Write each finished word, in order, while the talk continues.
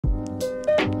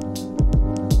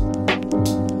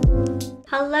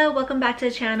Hello, welcome back to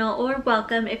the channel, or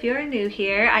welcome if you're new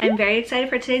here. I am very excited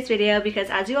for today's video because,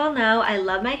 as you all know, I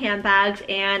love my handbags,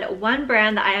 and one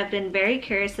brand that I have been very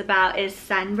curious about is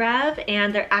Senreve,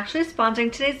 and they're actually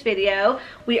sponsoring today's video.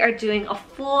 We are doing a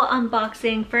full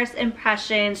unboxing, first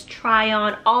impressions, try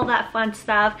on, all that fun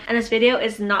stuff, and this video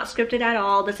is not scripted at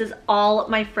all. This is all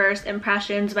my first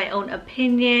impressions, my own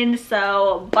opinion,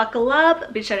 so buckle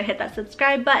up, be sure to hit that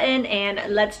subscribe button,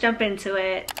 and let's jump into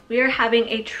it. We are having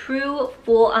a true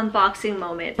full unboxing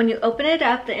moment. When you open it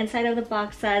up, the inside of the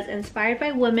box says inspired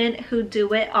by women who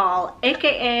do it all,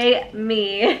 aka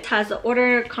me. It has the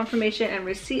order confirmation and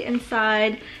receipt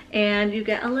inside, and you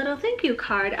get a little thank you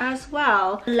card as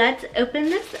well. Let's open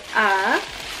this up.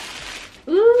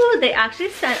 Ooh, they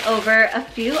actually sent over a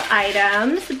few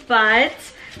items, but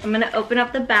I'm gonna open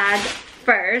up the bag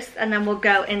first and then we'll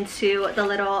go into the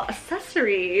little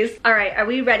accessories. All right, are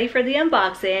we ready for the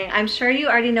unboxing? I'm sure you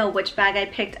already know which bag I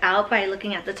picked out by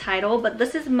looking at the title, but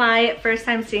this is my first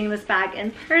time seeing this bag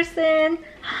in person.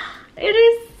 It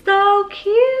is so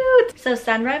cute. So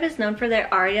Senreve is known for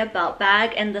their aria belt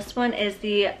bag, and this one is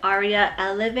the aria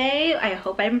elevee. I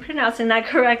hope I'm pronouncing that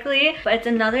correctly, but it's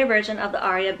another version of the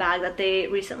aria bag that they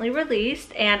recently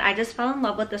released, and I just fell in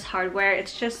love with this hardware.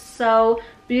 It's just so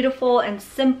beautiful and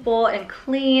simple and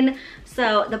clean.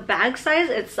 So the bag size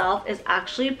itself is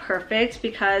actually perfect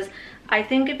because I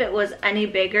think if it was any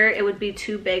bigger it would be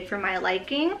too big for my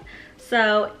liking.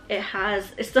 So it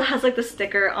still has like the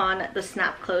sticker on the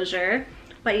snap closure,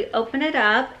 but you open it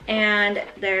up and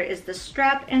there is the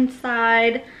strap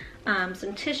inside,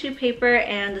 some tissue paper,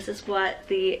 and this is what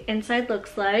the inside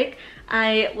looks like.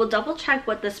 I will double check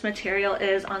what this material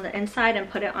is on the inside and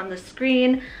put it on the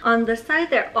screen. On the side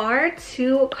there are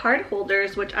two card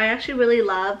holders, which I actually really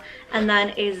love, and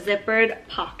then a zippered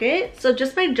pocket. So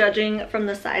just by judging from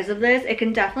the size of this, it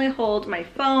can definitely hold my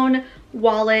phone,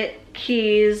 wallet,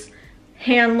 keys,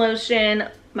 hand lotion,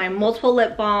 my multiple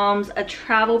lip balms, a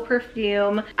travel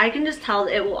perfume. I can just tell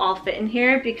that it will all fit in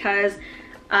here because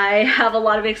I have a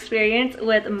lot of experience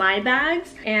with my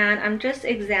bags, and I'm just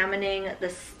examining the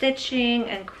stitching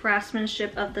and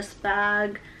craftsmanship of this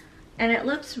bag, and it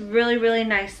looks really, really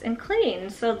nice and clean.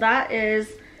 So that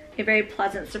is a very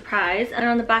pleasant surprise. And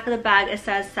on the back of the bag it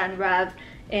says Senreve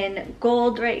in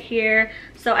gold right here.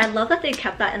 So I love that they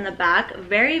kept that in the back.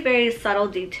 Very, very subtle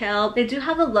detail. They do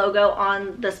have a logo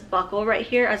on this buckle right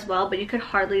here as well, but you could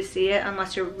hardly see it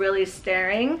unless you're really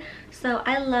staring. So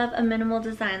I love a minimal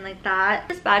design like that.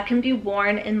 This bag can be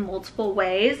worn in multiple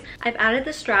ways. I've added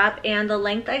the strap, and the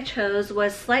length I chose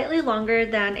was slightly longer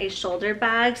than a shoulder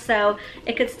bag, so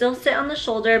it could still sit on the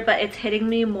shoulder, but it's hitting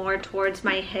me more towards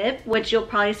my hip, which you'll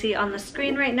probably see on the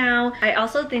screen right now. I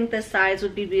also think this size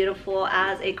would be beautiful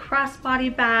as a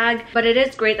crossbody bag, but it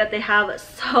is great that they have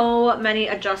so many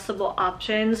adjustable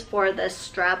options for this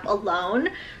strap alone.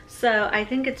 So I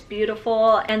think it's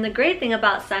beautiful. And the great thing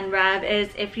about Senreve is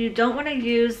if you don't want to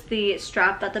use the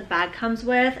strap that the bag comes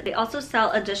with, they also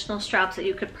sell additional straps that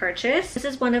you could purchase. This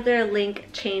is one of their link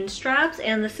chain straps,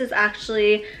 and this is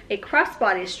actually a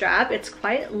crossbody strap. It's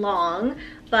quite long,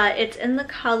 but it's in the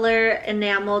color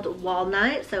enameled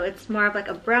walnut, so it's more of like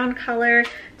a brown color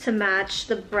to match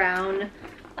the brown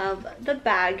of the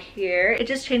bag here. It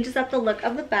just changes up the look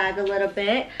of the bag a little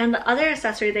bit. And the other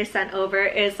accessory they sent over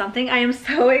is something I am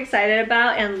so excited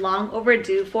about and long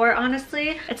overdue for,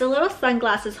 honestly. It's a little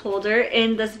sunglasses holder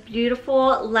in this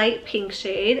beautiful light pink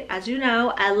shade. As you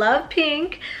know, I love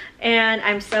pink, and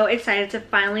I'm so excited to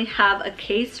finally have a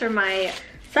case for my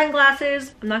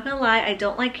sunglasses. I'm not gonna lie, I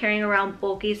don't like carrying around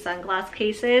bulky sunglass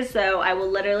cases, so I will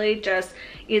literally just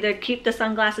either keep the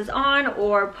sunglasses on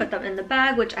or put them in the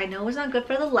bag, which I know is not good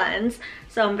for the lens.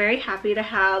 So I'm very happy to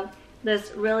have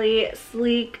this really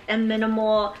sleek and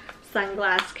minimal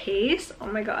sunglass case. Oh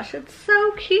my gosh, it's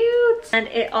so cute, and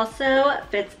it also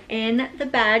fits in the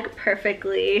bag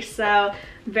perfectly, so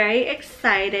very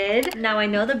excited. Now I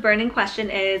know the burning question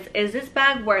is this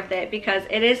bag worth it? Because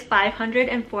it is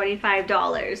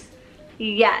 $545.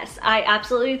 Yes, I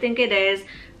absolutely think it is.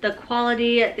 The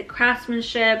quality, the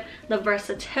craftsmanship, the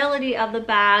versatility of the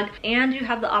bag, and you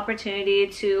have the opportunity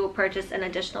to purchase an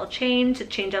additional chain to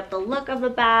change up the look of the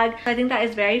bag. I think that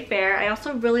is very fair. I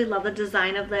also really love the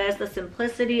design of this, the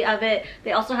simplicity of it.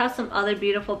 They also have some other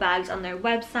beautiful bags on their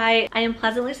website. I am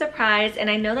pleasantly surprised, and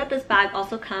I know that this bag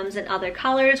also comes in other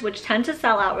colors, which tend to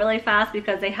sell out really fast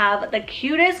because they have the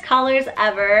cutest colors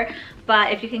ever.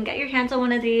 But if you can get your hands on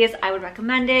one of these, I would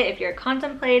recommend it. If you're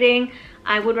contemplating,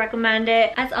 I would recommend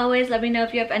it. As always, let me know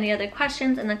if you have any other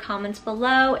questions in the comments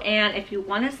below, and if you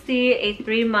want to see a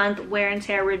 3-month wear and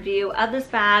tear review of this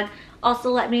bag,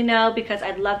 also let me know because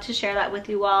I'd love to share that with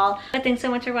you all. But thanks so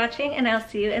much for watching, and I'll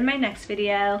see you in my next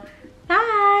video.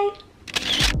 Bye!